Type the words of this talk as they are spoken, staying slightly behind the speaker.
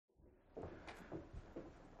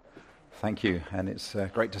Thank you, and it's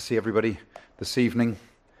great to see everybody this evening,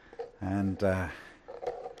 and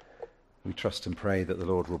we trust and pray that the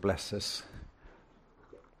Lord will bless us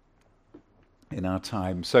in our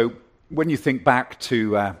time. So when you think back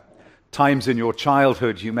to times in your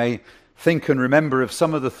childhood, you may think and remember of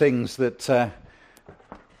some of the things that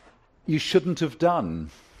you shouldn't have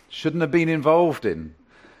done, shouldn't have been involved in.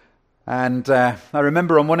 And I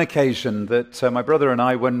remember on one occasion that my brother and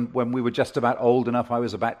I, when we were just about old enough, I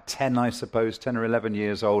was about 10, I suppose, 10 or 11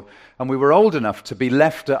 years old, and we were old enough to be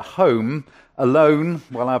left at home alone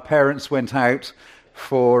while our parents went out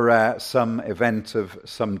for some event of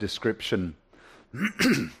some description.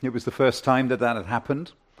 It was the first time that had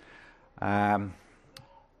happened.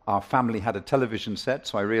 Our family had a television set,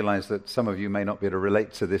 so I realize that some of you may not be able to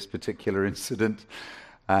relate to this particular incident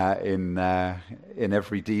in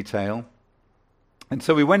every detail. And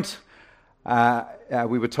so we went,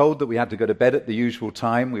 we were told that we had to go to bed at the usual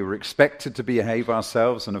time. We were expected to behave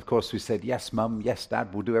ourselves, and of course we said, yes, Mum, yes,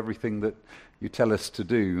 Dad, we'll do everything that you tell us to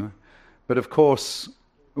do. But of course,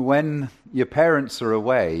 when your parents are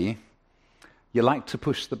away, you like to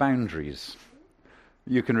push the boundaries.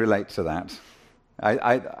 You can relate to that.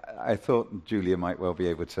 I thought Julia might well be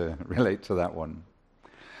able to relate to that one.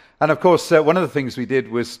 And of course, one of the things we did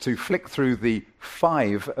was to flick through the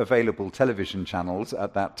 5 available television channels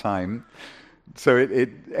at that time. So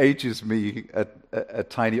it ages me a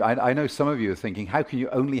tiny... I know some of you are thinking, how can you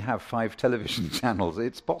only have 5 television channels?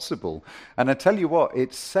 It's possible. And I tell you what,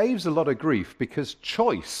 it saves a lot of grief because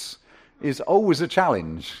choice is always a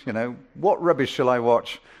challenge. You know, what rubbish shall I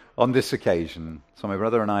watch on this occasion? So my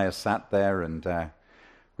brother and I are sat there and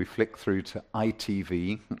we flick through to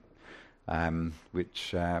ITV,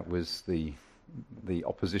 which was the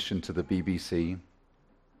opposition to the BBC.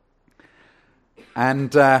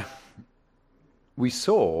 And we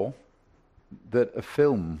saw that a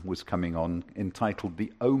film was coming on entitled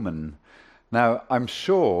The Omen. Now, I'm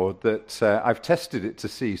sure that I've tested it to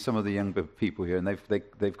see some of the younger people here, and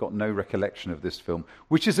they've got no recollection of this film,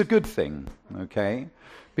 which is a good thing, okay?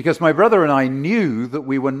 Because my brother and I knew that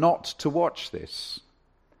we were not to watch this.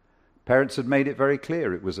 Parents had made it very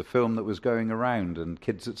clear it was a film that was going around, and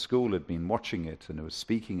kids at school had been watching it and were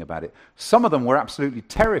speaking about it. Some of them were absolutely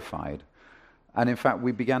terrified, and in fact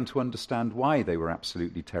we began to understand why they were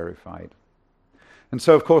absolutely terrified. And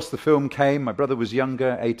so of course the film came. My brother was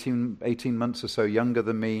younger, 18 months or so younger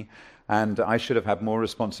than me, and I should have had more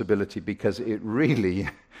responsibility because it really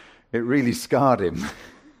scarred him.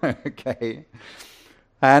 Okay.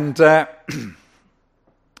 And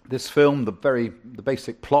this film, the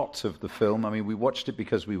basic plot of the film, I mean, we watched it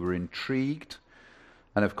because we were intrigued.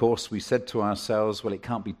 And of course, we said to ourselves, well, it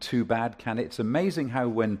can't be too bad, can it? It's amazing how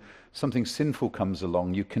when something sinful comes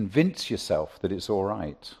along, you convince yourself that it's all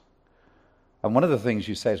right. And one of the things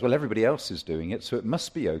you say is, well, everybody else is doing it, so it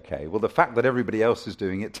must be okay. Well, the fact that everybody else is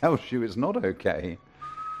doing it tells you it's not okay.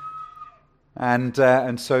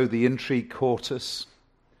 And so the intrigue caught us.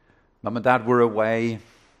 Mum and Dad were away,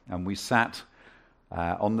 and we sat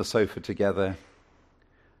on the sofa together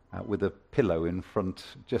with a pillow in front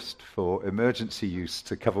just for emergency use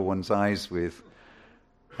to cover one's eyes with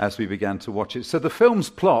as we began to watch it. So the film's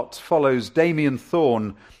plot follows Damien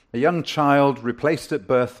Thorne, a young child replaced at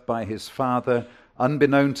birth by his father,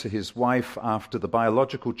 unbeknown to his wife after the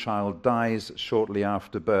biological child dies shortly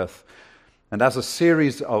after birth. And as a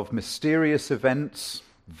series of mysterious events,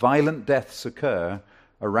 violent deaths occur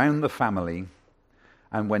around the family,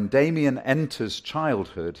 and when Damien enters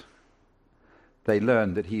childhood, they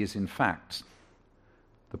learn that he is in fact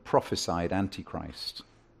the prophesied Antichrist.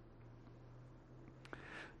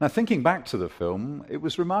 Now, thinking back to the film, it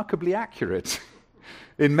was remarkably accurate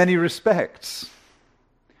in many respects.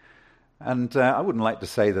 And I wouldn't like to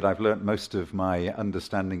say that I've learnt most of my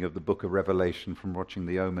understanding of the book of Revelation from watching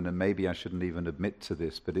The Omen, and maybe I shouldn't even admit to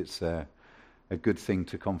this, but it's a good thing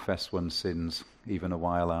to confess one's sins even a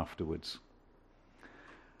while afterwards.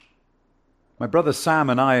 My brother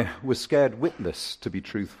Sam and I were scared witless, to be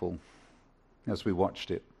truthful, as we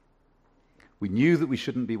watched it. We knew that we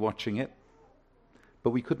shouldn't be watching it,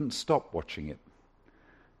 but we couldn't stop watching it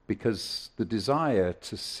because the desire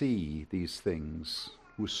to see these things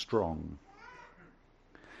was strong.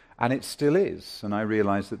 And it still is. And I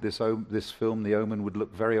realize that this film, The Omen, would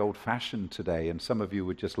look very old-fashioned today, and some of you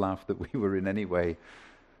would just laugh that we were in any way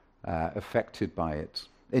affected by it.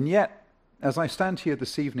 And yet, as I stand here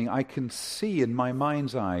this evening, I can see in my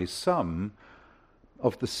mind's eye some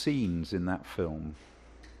of the scenes in that film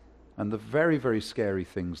and the very, very scary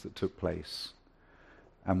things that took place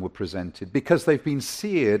and were presented because they've been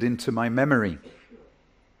seared into my memory.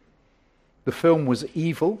 The film was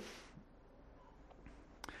evil.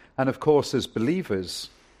 And of course, as believers,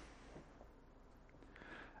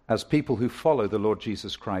 as people who follow the Lord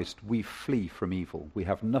Jesus Christ, we flee from evil. We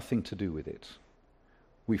have nothing to do with it.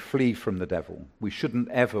 We flee from the devil. We shouldn't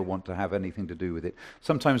ever want to have anything to do with it.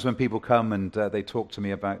 Sometimes when people come and they talk to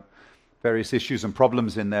me about various issues and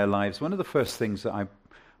problems in their lives, one of the first things that I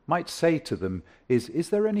might say to them is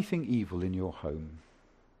there anything evil in your home?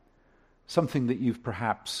 Something that you've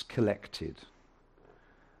perhaps collected?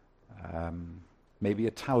 Maybe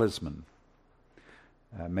a talisman,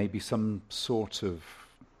 maybe some sort of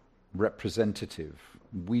representative,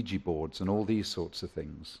 Ouija boards and all these sorts of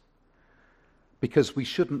things. Because we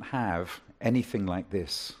shouldn't have anything like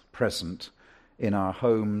this present in our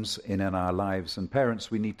homes, in our lives. And parents,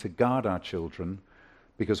 we need to guard our children,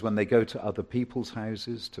 because when they go to other people's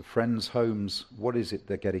houses, to friends' homes, what is it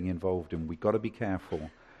they're getting involved in? We've got to be careful,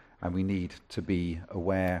 and we need to be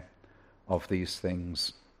aware of these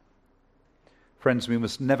things. Friends, we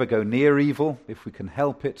must never go near evil if we can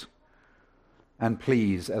help it. And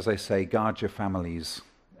please, as I say, guard your families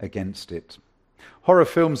against it. Horror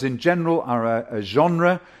films in general are a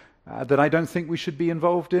genre that I don't think we should be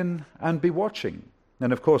involved in and be watching.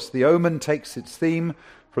 And of course, The Omen takes its theme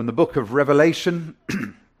from the book of Revelation.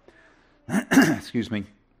 Excuse me.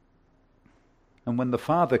 And when the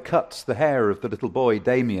father cuts the hair of the little boy,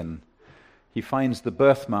 Damien, he finds the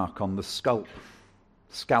birthmark on the scalp.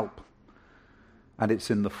 And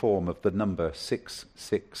it's in the form of the number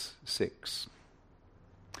 666.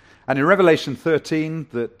 And in Revelation 13,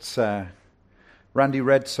 that Randy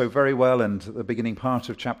read so very well, and at the beginning part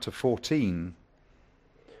of chapter 14,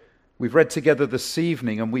 we've read together this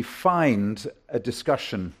evening, and we find a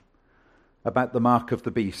discussion about the mark of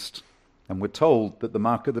the beast. And we're told that the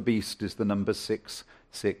mark of the beast is the number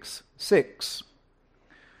 666.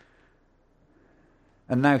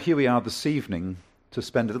 And now here we are this evening to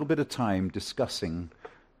spend a little bit of time discussing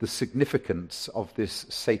the significance of this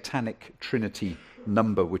satanic trinity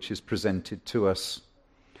number which is presented to us.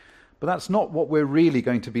 But that's not what we're really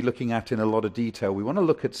going to be looking at in a lot of detail. We want to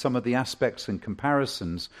look at some of the aspects and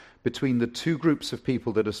comparisons between the two groups of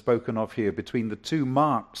people that are spoken of here, between the two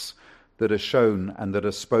marks that are shown and that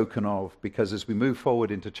are spoken of, because as we move forward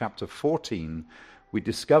into chapter 14, we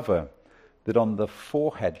discover that on the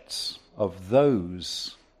foreheads of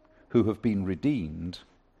those who have been redeemed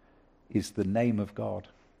is the name of God.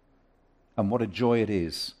 And what a joy it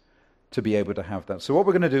is to be able to have that. So what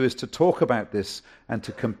we're going to do is to talk about this and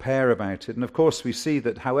to compare about it. And of course we see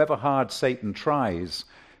that however hard Satan tries,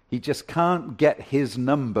 he just can't get his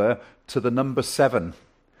number to the number 7,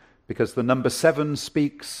 because the number 7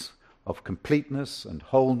 speaks of completeness and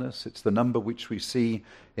wholeness. It's the number which we see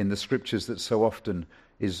in the scriptures that so often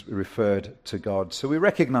is referred to God. So we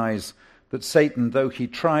recognize that Satan, though he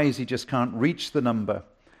tries, he just can't reach the number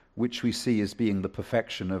which we see as being the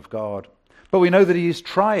perfection of God. But we know that he is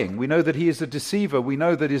trying. We know that he is a deceiver. We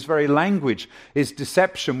know that his very language is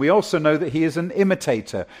deception. We also know that he is an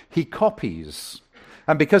imitator. He copies.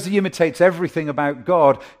 And because he imitates everything about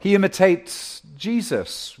God, he imitates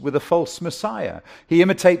Jesus with a false Messiah. He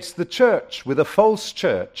imitates the church with a false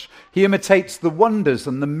church. He imitates the wonders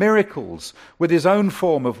and the miracles with his own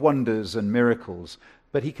form of wonders and miracles.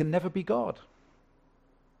 But he can never be God.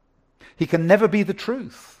 He can never be the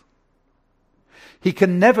truth. He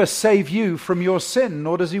can never save you from your sin,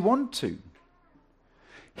 nor does he want to.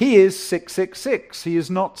 He is 666. He is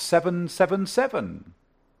not 777.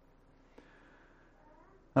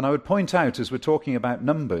 And I would point out, as we're talking about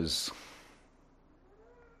numbers,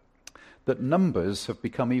 that numbers have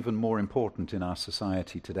become even more important in our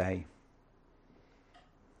society today.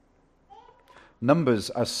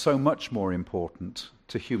 Numbers are so much more important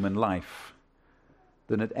to human life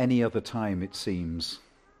than at any other time, it seems.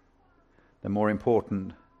 They're more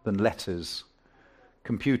important than letters.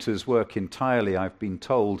 Computers work entirely, I've been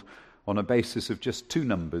told, on a basis of just two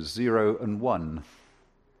numbers, 0 and 1.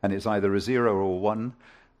 And it's either a 0 or 1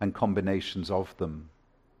 and combinations of them.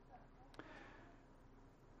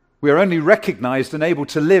 We are only recognized and able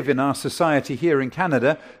to live in our society here in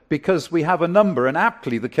Canada because we have a number, and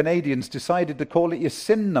aptly the Canadians decided to call it your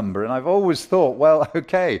SIN number. And I've always thought, well,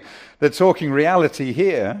 okay, they're talking reality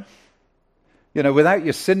here. You know, without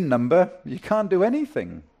your SIN number, you can't do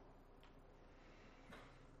anything.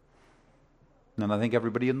 And I think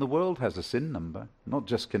everybody in the world has a SIN number, not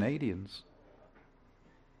just Canadians.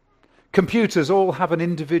 Computers all have an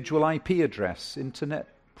individual IP address, Internet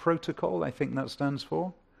Protocol, I think that stands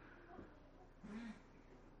for.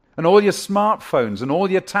 And all your smartphones and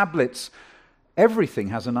all your tablets, everything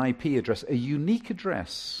has an IP address, a unique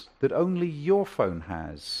address that only your phone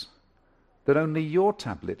has, that only your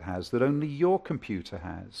tablet has, that only your computer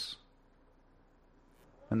has.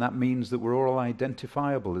 And that means that we're all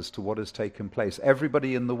identifiable as to what has taken place.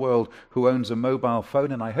 Everybody in the world who owns a mobile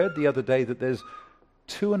phone, and I heard the other day that there's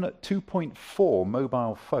 2.4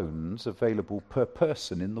 mobile phones available per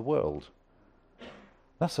person in the world.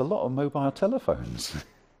 That's a lot of mobile telephones.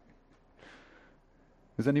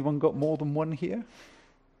 Has anyone got more than one here?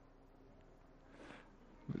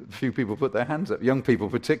 A few people put their hands up, young people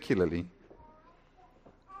particularly.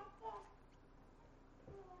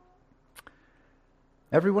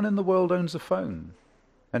 Everyone in the world owns a phone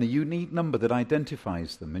and a unique number that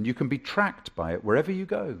identifies them, and you can be tracked by it wherever you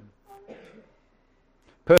go.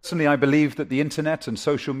 Personally, I believe that the internet and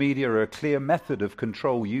social media are a clear method of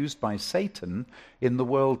control used by Satan in the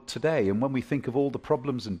world today. And when we think of all the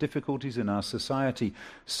problems and difficulties in our society,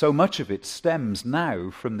 so much of it stems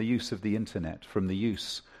now from the use of the internet, from the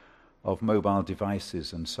use of mobile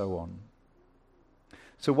devices and so on.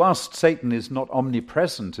 So whilst Satan is not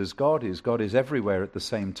omnipresent as God is everywhere at the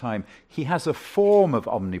same time, he has a form of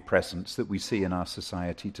omnipresence that we see in our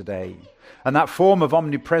society today. And that form of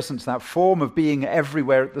omnipresence, that form of being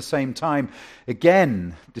everywhere at the same time,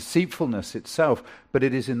 again, deceitfulness itself, but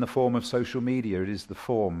it is in the form of social media. It is the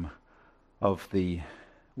form of the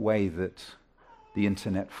way that the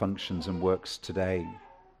internet functions and works today.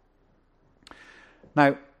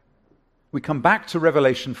 Now, we come back to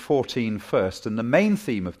Revelation 14 first, and the main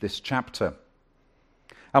theme of this chapter.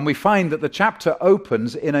 And we find that the chapter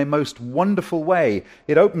opens in a most wonderful way.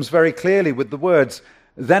 It opens very clearly with the words,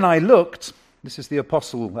 "Then I looked," this is the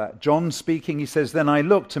Apostle John speaking, he says, "Then I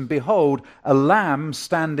looked, and behold, a lamb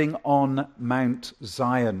standing on Mount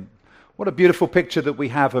Zion." What a beautiful picture that we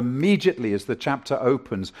have immediately as the chapter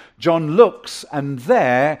opens. John looks, and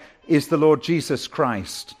there is the Lord Jesus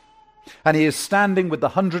Christ. And he is standing with the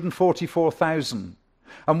 144,000.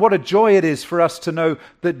 And what a joy it is for us to know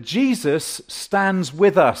that Jesus stands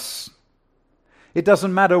with us. It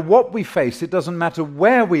doesn't matter what we face. It doesn't matter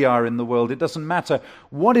where we are in the world. It doesn't matter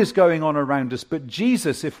what is going on around us. But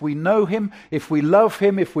Jesus, if we know him, if we love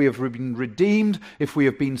him, if we have been redeemed, if we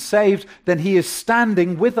have been saved, then he is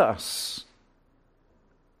standing with us.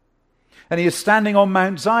 And he is standing on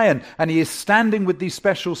Mount Zion. And he is standing with these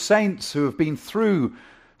special saints who have been through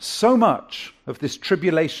so much of this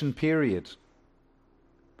tribulation period.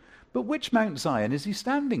 But which Mount Zion is he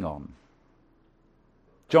standing on?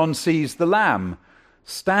 John sees the Lamb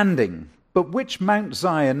standing. But which Mount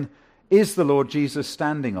Zion is the Lord Jesus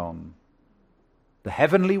standing on? The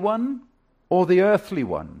heavenly one or the earthly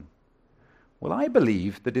one? Well, I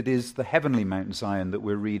believe that it is the heavenly Mount Zion that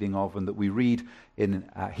we're reading of and that we read in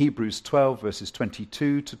Hebrews 12, verses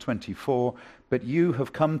 22 to 24. "But you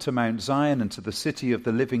have come to Mount Zion and to the city of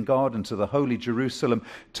the living God and to the holy Jerusalem,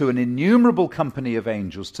 to an innumerable company of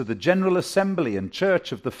angels, to the general assembly and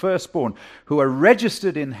church of the firstborn who are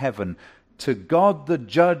registered in heaven, to God the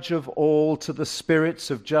judge of all, to the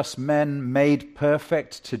spirits of just men made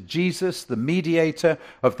perfect, to Jesus the mediator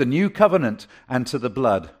of the new covenant, and to the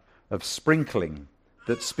blood of sprinkling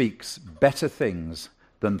that speaks better things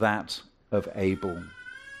than that of Abel."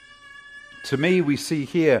 To me, we see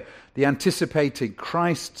here the anticipated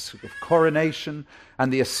Christ's coronation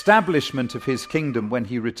and the establishment of his kingdom when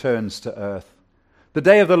he returns to earth. The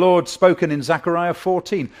day of the Lord spoken in Zechariah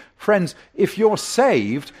 14. Friends, if you're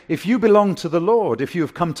saved, if you belong to the Lord, if you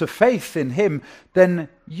have come to faith in him, then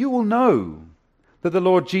you will know that the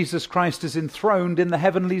Lord Jesus Christ is enthroned in the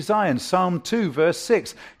heavenly Zion. Psalm 2, verse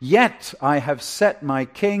 6. "Yet I have set my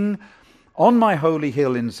king on my holy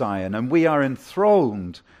hill in Zion, and we are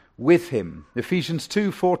enthroned with him." Ephesians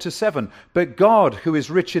 2, 4-7. "But God, who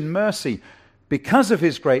is rich in mercy, because of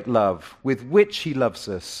his great love with which he loves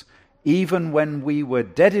us, even when we were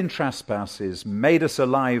dead in trespasses, made us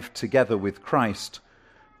alive together with Christ.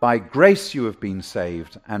 By grace you have been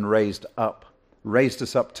saved, and raised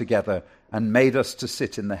us up together, and made us to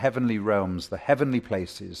sit in the heavenly realms, the heavenly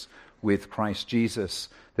places, with Christ Jesus,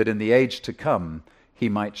 that in the age to come he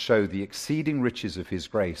might show the exceeding riches of his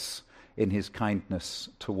grace in his kindness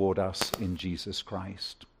toward us in Jesus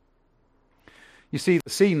Christ." You see, the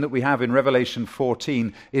scene that we have in Revelation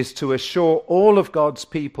 14 is to assure all of God's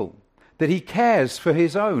people that he cares for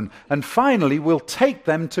his own, and finally will take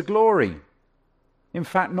them to glory. In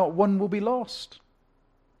fact, not one will be lost.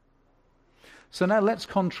 So now let's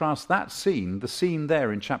contrast that scene, the scene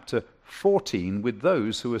there in chapter 14, with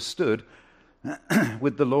those who are stood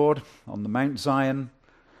with the Lord on the Mount Zion,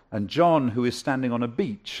 and John, who is standing on a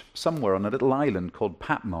beach somewhere on a little island called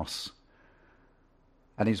Patmos,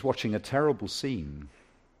 and he's watching a terrible scene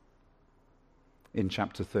in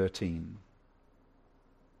chapter 13.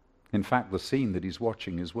 In fact, the scene that he's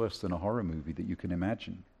watching is worse than a horror movie that you can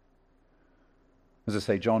imagine. As I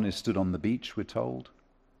say, John is stood on the beach, we're told.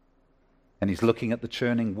 And he's looking at the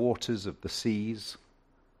churning waters of the seas.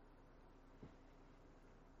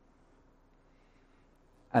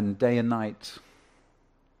 And day and night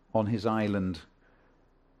on his island,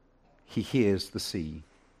 he hears the sea.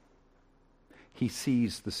 He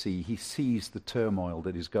sees the sea. He sees the turmoil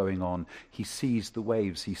that is going on. He sees the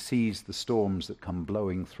waves. He sees the storms that come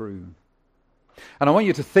blowing through. And I want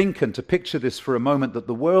you to think and to picture this for a moment, that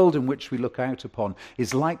the world in which we look out upon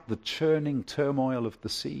is like the churning turmoil of the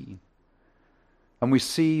sea. And we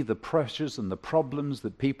see the pressures and the problems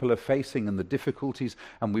that people are facing and the difficulties,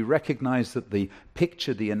 and we recognize that the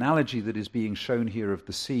picture, the analogy that is being shown here of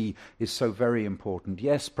the sea is so very important.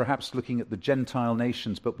 Yes, perhaps looking at the Gentile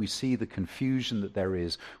nations, but we see the confusion that there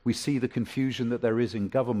is. We see the confusion that there is in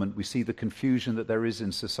government. We see the confusion that there is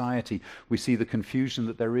in society. We see the confusion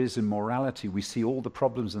that there is in morality. We see all the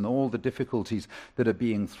problems and all the difficulties that are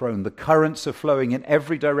being thrown. The currents are flowing in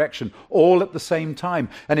every direction, all at the same time.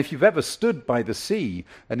 And if you've ever stood by the sea,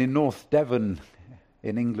 and in North Devon,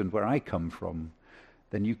 in England, where I come from,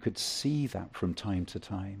 then you could see that from time to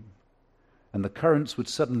time. And the currents would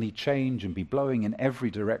suddenly change and be blowing in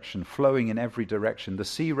every direction, flowing in every direction. The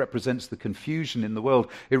sea represents the confusion in the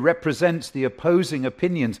world. It represents the opposing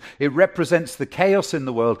opinions. It represents the chaos in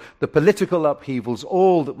the world, the political upheavals,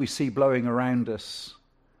 all that we see blowing around us.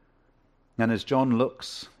 And as John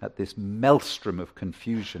looks at this maelstrom of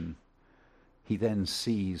confusion, he then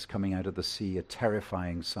sees coming out of the sea a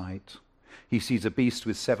terrifying sight. He sees a beast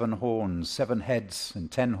with 7 horns, 7 heads and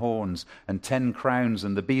 10 horns and 10 crowns,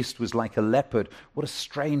 and the beast was like a leopard. What a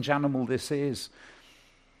strange animal this is.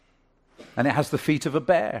 And it has the feet of a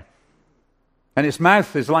bear. And its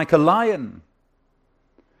mouth is like a lion.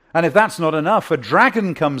 And if that's not enough, a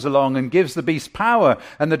dragon comes along and gives the beast power,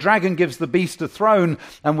 and the dragon gives the beast a throne,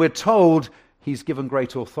 and we're told he's given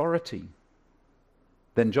great authority.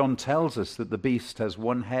 Then John tells us that the beast has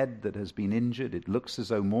one head that has been injured. It looks as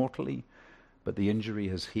though mortally, but the injury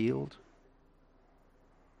has healed.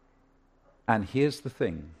 And here's the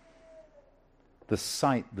thing. The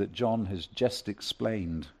sight that John has just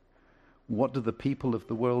explained, what do the people of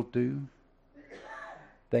the world do?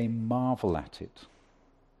 They marvel at it.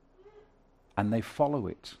 And they follow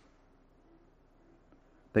it.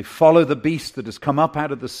 They follow the beast that has come up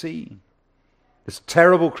out of the sea. This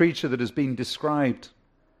terrible creature that has been described.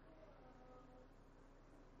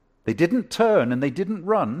 They didn't turn and they didn't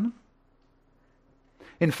run.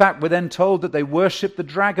 In fact, we're then told that they worshipped the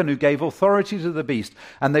dragon who gave authority to the beast,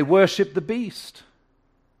 and they worshipped the beast.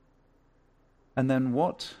 And then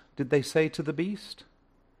what did they say to the beast?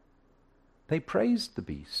 They praised the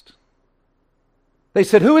beast. They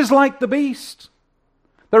said, "Who is like the beast?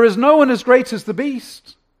 There is no one as great as the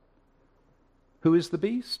beast." Who is the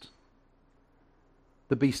beast?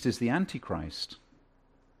 The beast is the Antichrist,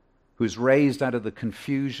 who is raised out of the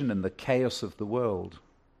confusion and the chaos of the world.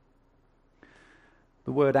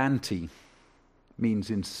 The word anti means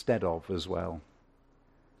instead of as well.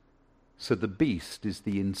 So the beast is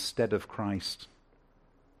the instead of Christ.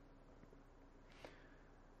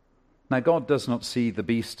 Now, God does not see the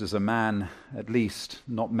beast as a man, at least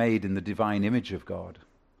not made in the divine image of God,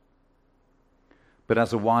 but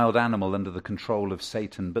as a wild animal under the control of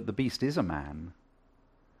Satan. But the beast is a man.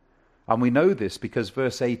 And we know this because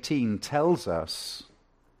verse 18 tells us,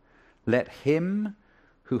 "Let him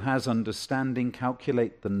who has understanding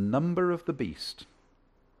calculate the number of the beast,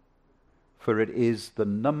 for it is the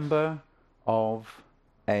number of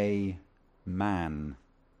a man.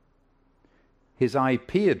 His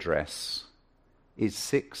IP address is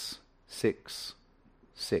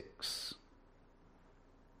 666.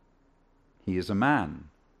 He is a man,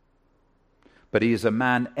 but he is a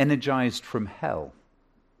man energized from hell.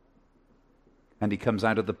 And he comes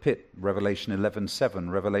out of the pit, Revelation 11:7,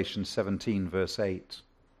 Revelation 17, verse 8.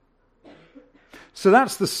 So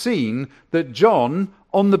that's the scene that John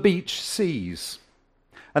on the beach sees.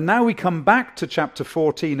 And now we come back to chapter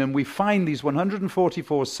 14 and we find these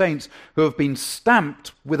 144 saints who have been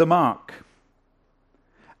stamped with a mark.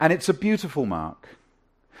 And it's a beautiful mark.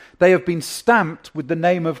 They have been stamped with the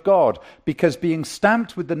name of God, because being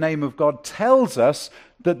stamped with the name of God tells us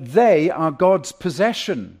that they are God's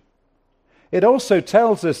possession. It also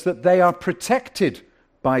tells us that they are protected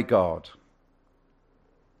by God.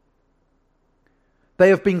 They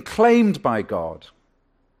have been claimed by God.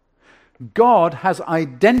 God has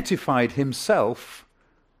identified himself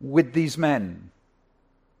with these men.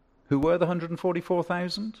 Who were the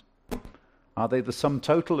 144,000? Are they the sum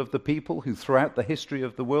total of the people who throughout the history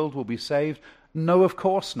of the world will be saved? No, of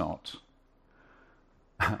course not.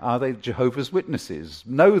 Are they Jehovah's Witnesses?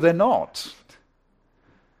 No, they're not.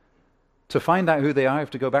 To find out who they are, I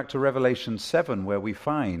have to go back to Revelation 7, where we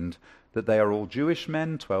find that they are all Jewish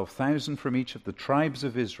men, 12,000 from each of the tribes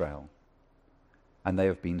of Israel. And they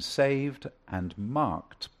have been saved and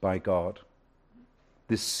marked by God.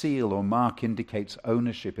 This seal or mark indicates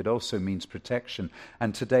ownership. It also means protection.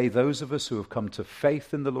 And today, those of us who have come to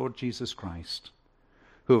faith in the Lord Jesus Christ,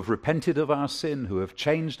 who have repented of our sin, who have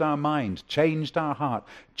changed our mind, changed our heart,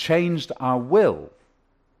 changed our will,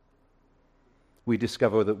 we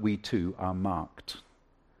discover that we too are marked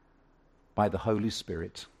by the Holy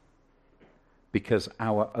Spirit because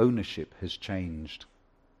our ownership has changed.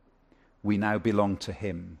 We now belong to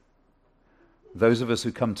Him. Those of us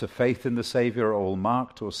who come to faith in the Savior are all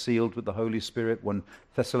marked or sealed with the Holy Spirit. 1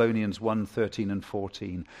 Thessalonians 1:13 and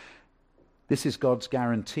 14. This is God's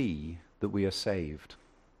guarantee that we are saved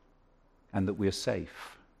and that we are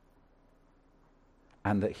safe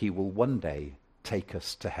and that He will one day take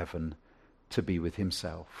us to heaven to be with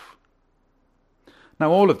Himself.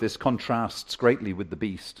 Now all of this contrasts greatly with the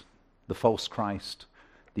beast, the false Christ,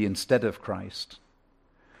 the instead of Christ,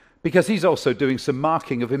 because he's also doing some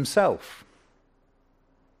marking of himself.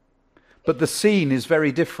 But the scene is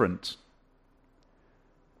very different.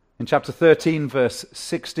 In chapter 13, verse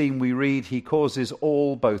 16, we read, He causes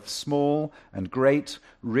all, both small and great,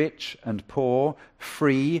 rich and poor,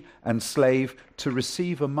 free and slave, to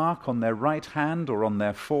receive a mark on their right hand or on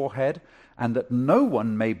their forehead, and that no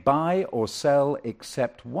one may buy or sell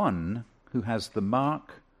except one who has the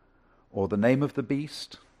mark or the name of the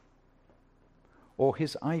beast or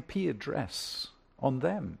his IP address on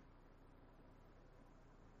them.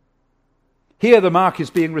 Here the mark is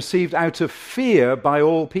being received out of fear by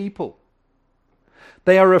all people.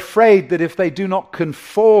 They are afraid that if they do not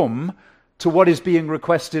conform to what is being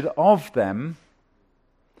requested of them,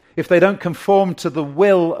 if they don't conform to the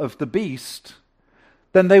will of the beast,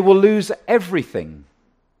 then they will lose everything.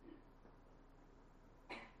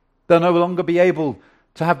 They'll no longer be able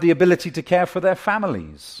to have the ability to care for their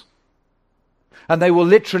families. And they will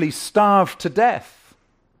literally starve to death.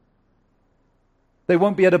 They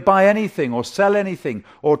won't be able to buy anything or sell anything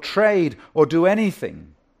or trade or do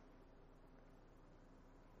anything.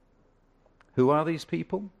 Who are these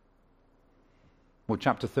people? Well,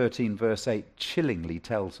 chapter 13, verse 8 chillingly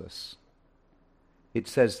tells us. It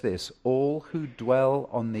says this, all who dwell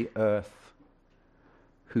on the earth,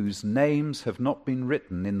 whose names have not been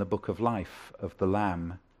written in the book of life of the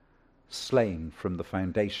Lamb, slain from the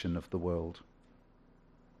foundation of the world.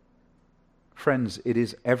 Friends, it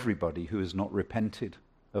is everybody who has not repented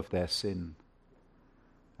of their sin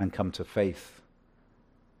and come to faith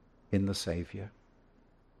in the Savior.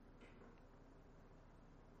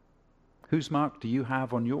 Whose mark do you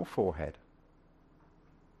have on your forehead?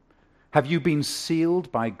 Have you been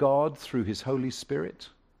sealed by God through His Holy Spirit?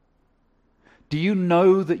 Do you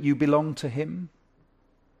know that you belong to Him?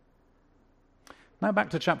 Now back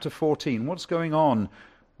to chapter 14. What's going on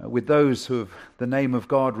with those who have the name of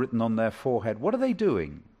God written on their forehead? What are they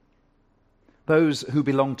doing? Those who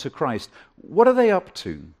belong to Christ. What are they up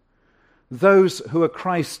to? Those who are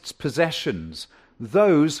Christ's possessions.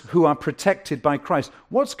 Those who are protected by Christ.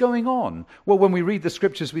 What's going on? Well, when we read the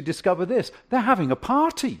scriptures, we discover this. They're having a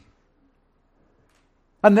party.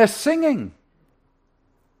 And they're singing.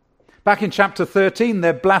 Back in chapter 13,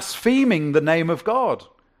 they're blaspheming the name of God.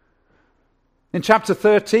 In chapter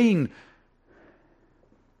 13,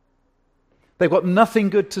 they've got nothing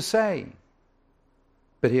good to say.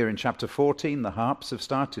 But here in chapter 14, the harps have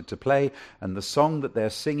started to play, and the song that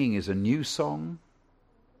they're singing is a new song.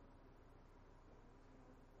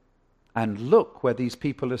 And look where these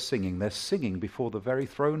people are singing. They're singing before the very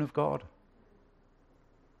throne of God.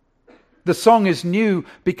 The song is new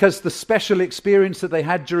because the special experience that they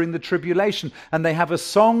had during the tribulation, and they have a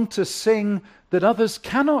song to sing that others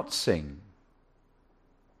cannot sing.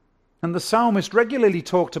 And the psalmist regularly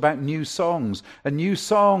talked about new songs. A new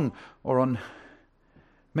song, or on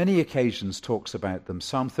many occasions talks about them.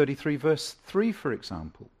 Psalm 33 verse 3, for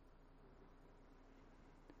example.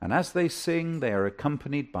 And as they sing, they are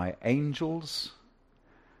accompanied by angels,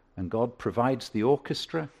 and God provides the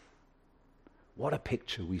orchestra. What a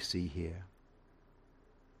picture we see here.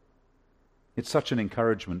 It's such an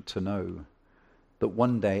encouragement to know that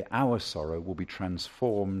one day our sorrow will be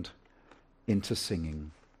transformed into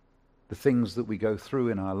singing. The things that we go through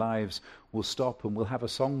in our lives will stop and we'll have a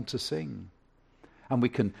song to sing. And we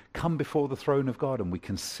can come before the throne of God and we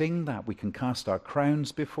can sing that. We can cast our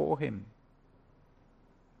crowns before Him.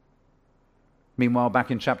 Meanwhile, back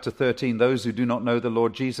in chapter 13, those who do not know the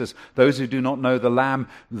Lord Jesus, those who do not know the Lamb,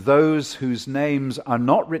 those whose names are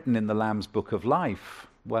not written in the Lamb's book of life,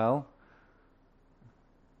 well,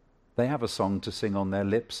 They have a song to sing on their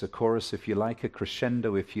lips, a chorus if you like, a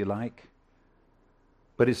crescendo if you like.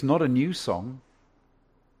 But it's not a new song.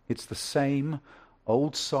 It's the same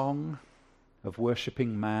old song of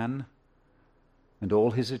worshipping man and all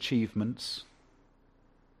his achievements,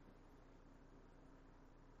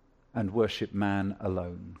 and worship man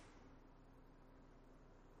alone.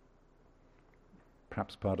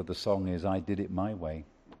 Perhaps part of the song is, I did it my way.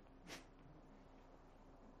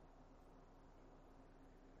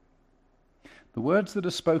 The words that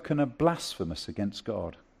are spoken are blasphemous against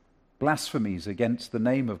God, blasphemies against the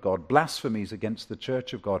name of God, blasphemies against the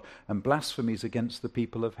church of God, and blasphemies against the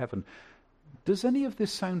people of heaven. Does any of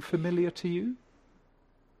this sound familiar to you?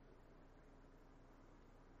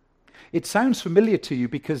 It sounds familiar to you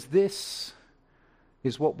because this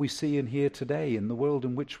is what we see and hear today in the world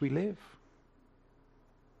in which we live.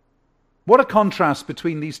 What a contrast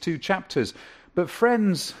between these two chapters. But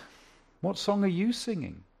friends, what song are you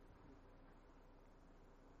singing?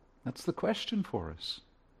 That's the question for us.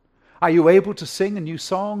 Are you able to sing a new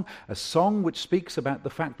song, a song which speaks about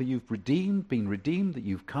the fact that you've been redeemed, that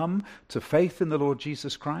you've come to faith in the Lord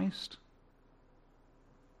Jesus Christ?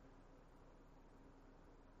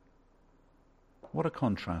 What a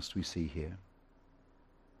contrast we see here.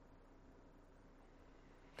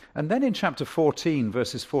 And then in chapter 14,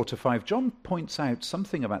 verses 4 to 5, John points out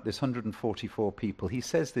something about this 144 people. He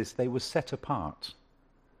says this, they were set apart.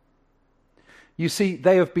 You see,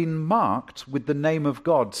 they have been marked with the name of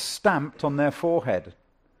God stamped on their forehead.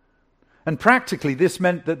 And practically this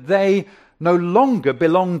meant that they no longer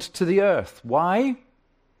belonged to the earth. Why?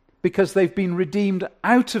 Because they've been redeemed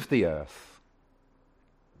out of the earth.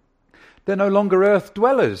 They're no longer earth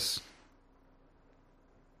dwellers,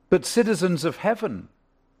 but citizens of heaven.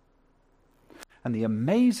 And the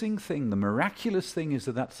amazing thing, the miraculous thing is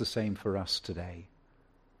that that's the same for us today.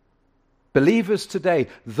 Believers today,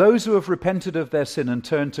 those who have repented of their sin and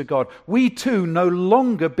turned to God, we too no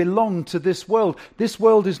longer belong to this world. This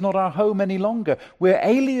world is not our home any longer. We're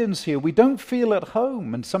aliens here. We don't feel at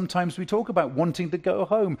home. And sometimes we talk about wanting to go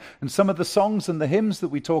home. And some of the songs and the hymns that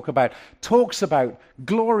we talk about talks about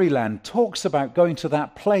glory land, talks about going to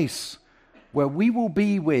that place where we will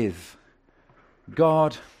be with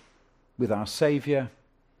God, with our Savior,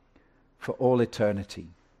 for all eternity.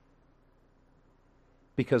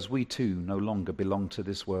 Because we too no longer belong to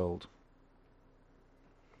this world.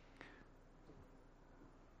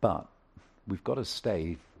 But we've got to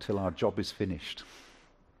stay till our job is finished.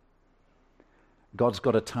 God's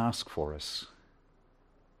got a task for us.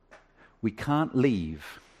 We can't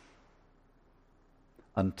leave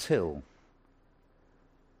until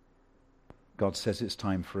God says it's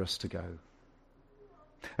time for us to go.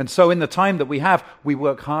 And so in the time that we have, we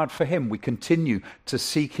work hard for him. We continue to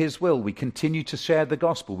seek his will. We continue to share the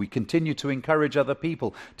gospel. We continue to encourage other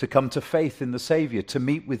people to come to faith in the Savior, to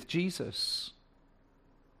meet with Jesus.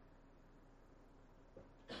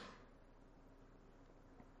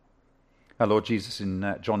 Our Lord Jesus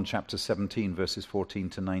in John chapter 17, verses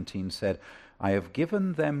 14 to 19 said, I have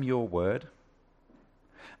given them your word,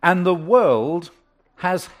 and the world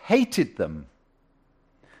has hated them,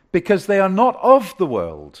 because they are not of the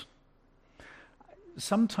world.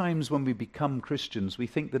 Sometimes when we become Christians, we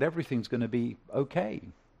think that everything's going to be okay,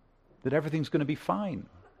 that everything's going to be fine.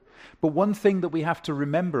 But one thing that we have to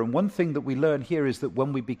remember, and one thing that we learn here, is that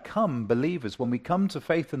when we become believers, when we come to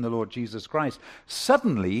faith in the Lord Jesus Christ,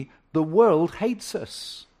 suddenly the world hates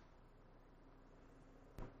us.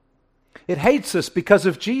 It hates us because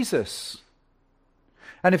of Jesus.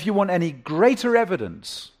 And if you want any greater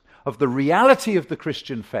evidence of the reality of the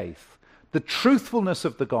Christian faith, the truthfulness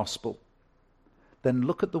of the gospel, then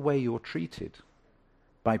look at the way you're treated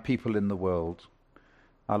by people in the world.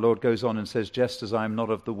 Our Lord goes on and says, just as I am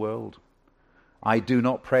not of the world, I do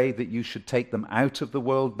not pray that you should take them out of the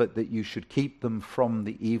world, but that you should keep them from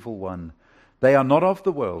the evil one. They are not of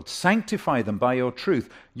the world. Sanctify them by your truth.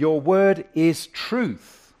 Your word is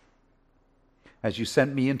truth. As you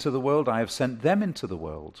sent me into the world, I have sent them into the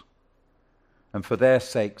world. And for their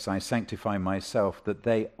sakes I sanctify myself, that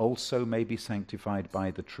they also may be sanctified by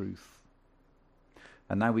the truth.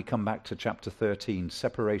 And now we come back to chapter 13.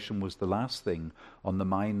 Separation was the last thing on the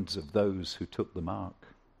minds of those who took the mark.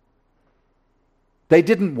 They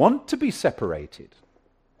didn't want to be separated.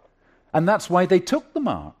 And that's why they took the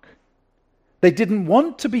mark. They didn't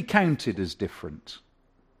want to be counted as different.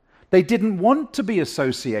 They didn't want to be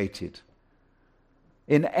associated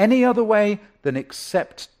in any other way than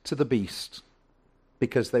except to the beast,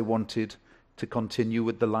 because they wanted to continue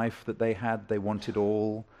with the life that they had. They wanted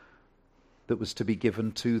all that was to be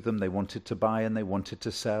given to them. They wanted to buy and they wanted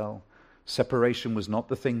to sell. Separation was not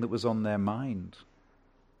the thing that was on their mind.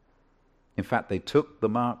 In fact, they took the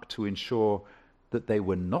mark to ensure that they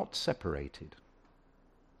were not separated.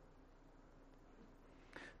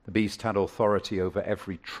 The beast had authority over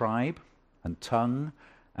every tribe and tongue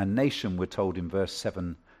and nation, we're told in verse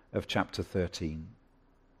 7 of chapter 13.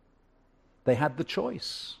 They had the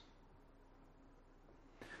choice.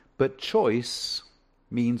 But choice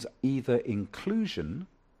means either inclusion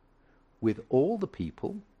with all the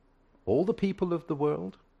people of the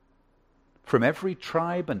world, from every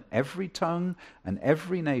tribe and every tongue and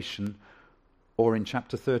every nation, or in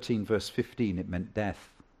chapter 13, verse 15, it meant death.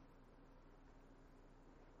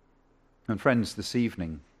 And friends, this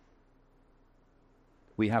evening,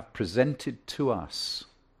 we have presented to us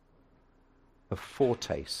a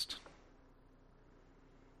foretaste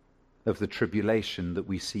of the tribulation that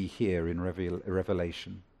we see here in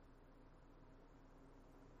Revelation.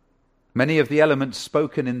 Many of the elements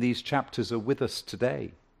spoken in these chapters are with us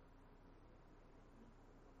today.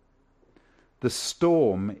 The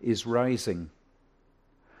storm is rising.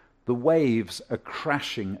 The waves are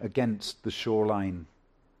crashing against the shoreline.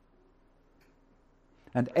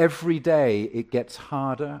 And every day it gets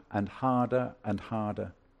harder and harder and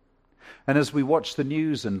harder. And as we watch the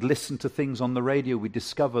news and listen to things on the radio, we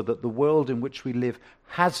discover that the world in which we live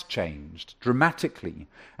has changed dramatically,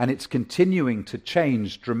 and it's continuing to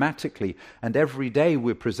change dramatically. And every day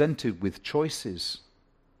we're presented with choices.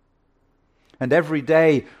 And every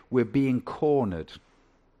day we're being cornered.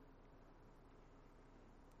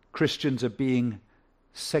 Christians are being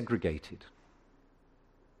segregated.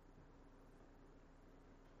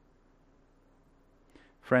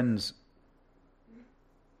 Friends,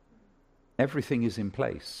 everything is in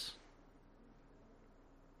place.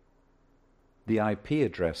 The IP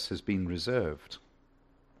address has been reserved.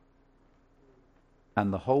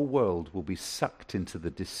 And the whole world will be sucked into the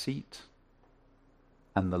deceit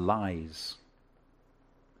and the lies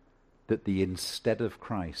that the instead of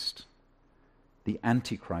Christ, the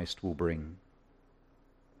Antichrist will bring.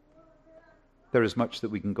 There is much that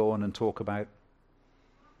we can go on and talk about.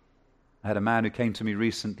 I had a man who came to me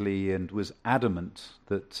recently and was adamant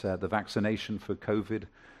that the vaccination for COVID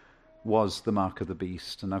was the mark of the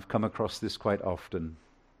beast, and I've come across this quite often.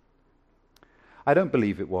 I don't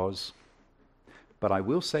believe it was, but I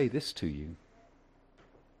will say this to you.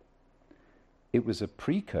 It was a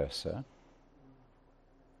precursor,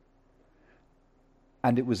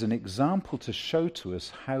 and it was an example to show to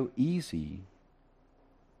us how easy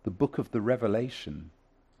the book of the Revelation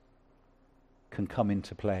can come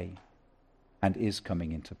into play. And is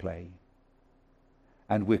coming into play.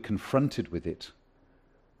 And we're confronted with it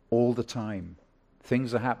all the time.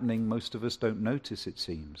 Things are happening most of us don't notice, it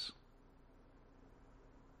seems.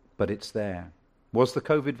 But it's there. Was the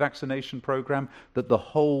COVID vaccination program that the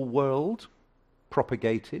whole world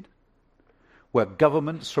propagated, where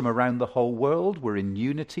governments from around the whole world were in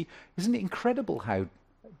unity? Isn't it incredible how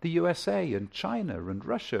the USA and China and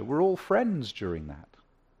Russia were all friends during that?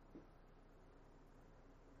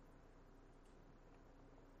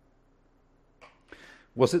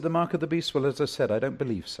 Was it the mark of the beast? Well, as I said, I don't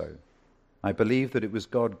believe so. I believe that it was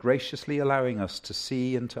God graciously allowing us to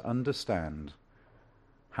see and to understand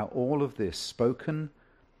how all of this spoken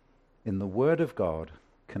in the Word of God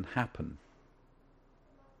can happen.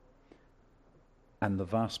 And the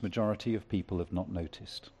vast majority of people have not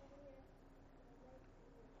noticed.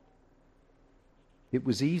 It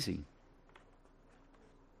was easy.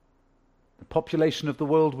 The population of the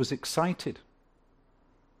world was excited,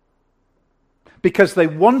 because they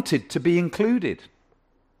wanted to be included.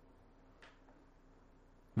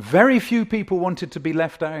 Very few people wanted to be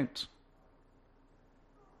left out.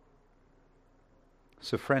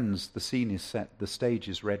 So friends, the scene is set, the stage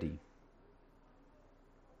is ready.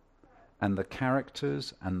 And the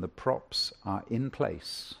characters and the props are in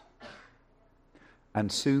place.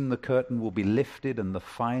 And soon the curtain will be lifted and the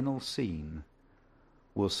final scene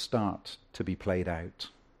will start to be played out.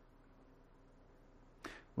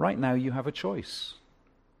 Right now you have a choice.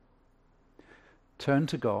 Turn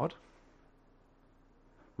to God,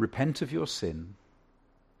 repent of your sin,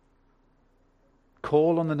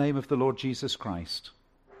 call on the name of the Lord Jesus Christ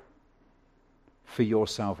for your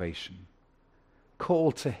salvation.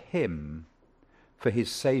 Call to Him for His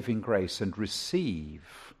saving grace and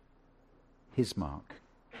receive His mark,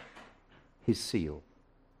 His seal.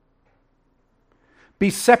 Be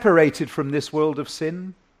separated from this world of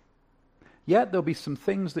sin. Yet there'll be some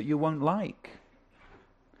things that you won't like.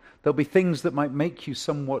 There'll be things that might make you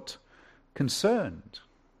somewhat concerned.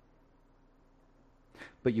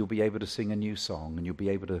 But you'll be able to sing a new song, and you'll be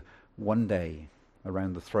able to, one day,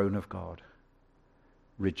 around the throne of God,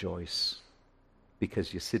 rejoice,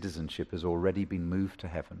 because your citizenship has already been moved to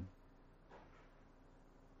heaven.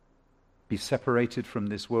 be separated from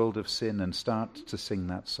this world of sin and start to sing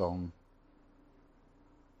that song.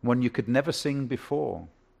 One you could never sing before,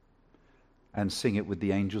 and sing it with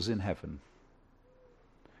the angels in heaven,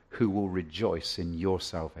 who will rejoice in your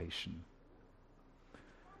salvation.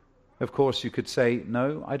 Of course, you could say,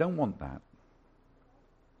 no, I don't want that.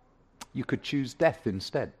 You could choose death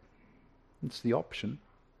instead. It's the option.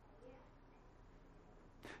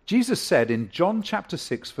 Jesus said in John chapter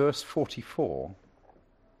 6, verse 44,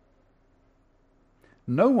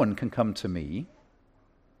 no one can come to me,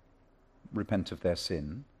 repent of their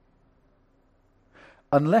sin,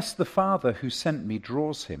 unless the Father who sent me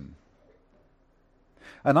draws him.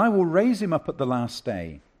 And I will raise him up at the last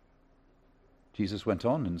day. Jesus went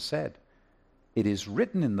on and said, it is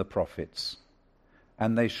written in the prophets,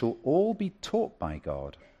 and they shall all be taught by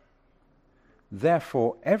God.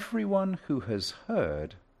 Therefore, everyone who has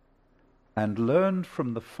heard and learned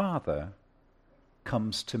from the Father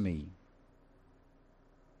comes to me.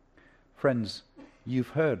 Friends, you've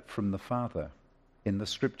heard from the Father in the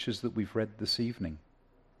scriptures that we've read this evening.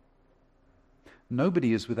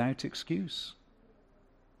 Nobody is without excuse.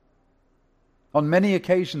 On many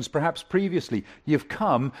occasions, perhaps previously, you've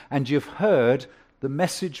come and you've heard the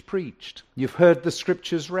message preached. You've heard the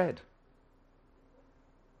scriptures read.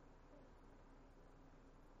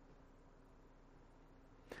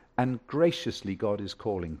 And graciously, God is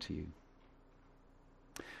calling to you.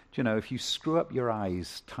 Do you know, if you screw up your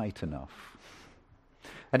eyes tight enough,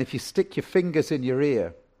 and if you stick your fingers in your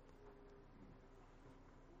ear,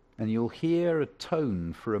 and you'll hear a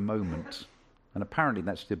tone for a moment, and apparently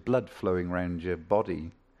that's the blood flowing around your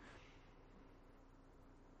body.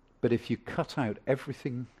 But if you cut out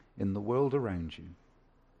everything in the world around you,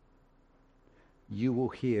 you will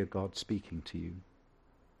hear God speaking to you.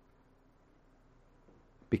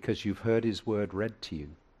 Because you've heard his word read to you.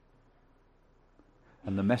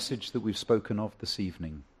 And the message that we've spoken of this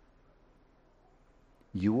evening,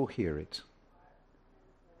 you will hear it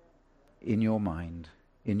in your mind,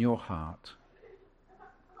 in your heart,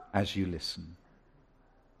 as you listen.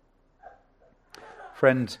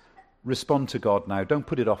 Friends, respond to God now. Don't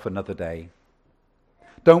put it off another day.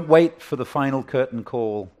 Don't wait for the final curtain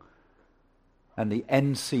call and the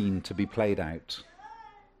end scene to be played out.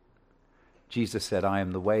 Jesus said, I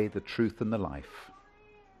am the way, the truth, and the life.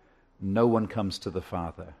 No one comes to the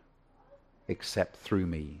Father except through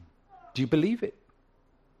me. Do you believe it?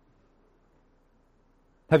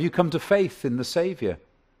 Have you come to faith in the Savior?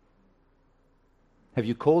 Have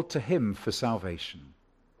you called to him for salvation?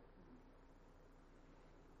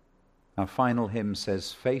 Our final hymn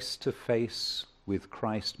says, face to face with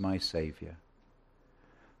Christ my Savior.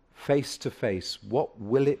 Face to face, what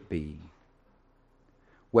will it be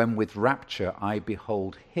when with rapture I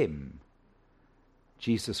behold him,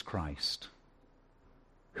 Jesus Christ,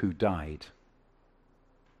 who died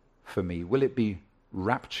for me? Will it be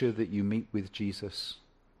rapture that you meet with Jesus?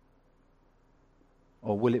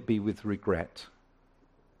 Or will it be with regret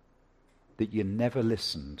that you never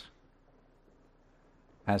listened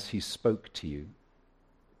as he spoke to you,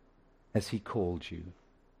 as he called you,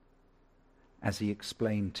 as he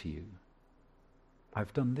explained to you,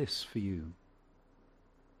 I've done this for you.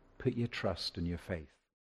 Put your trust and your faith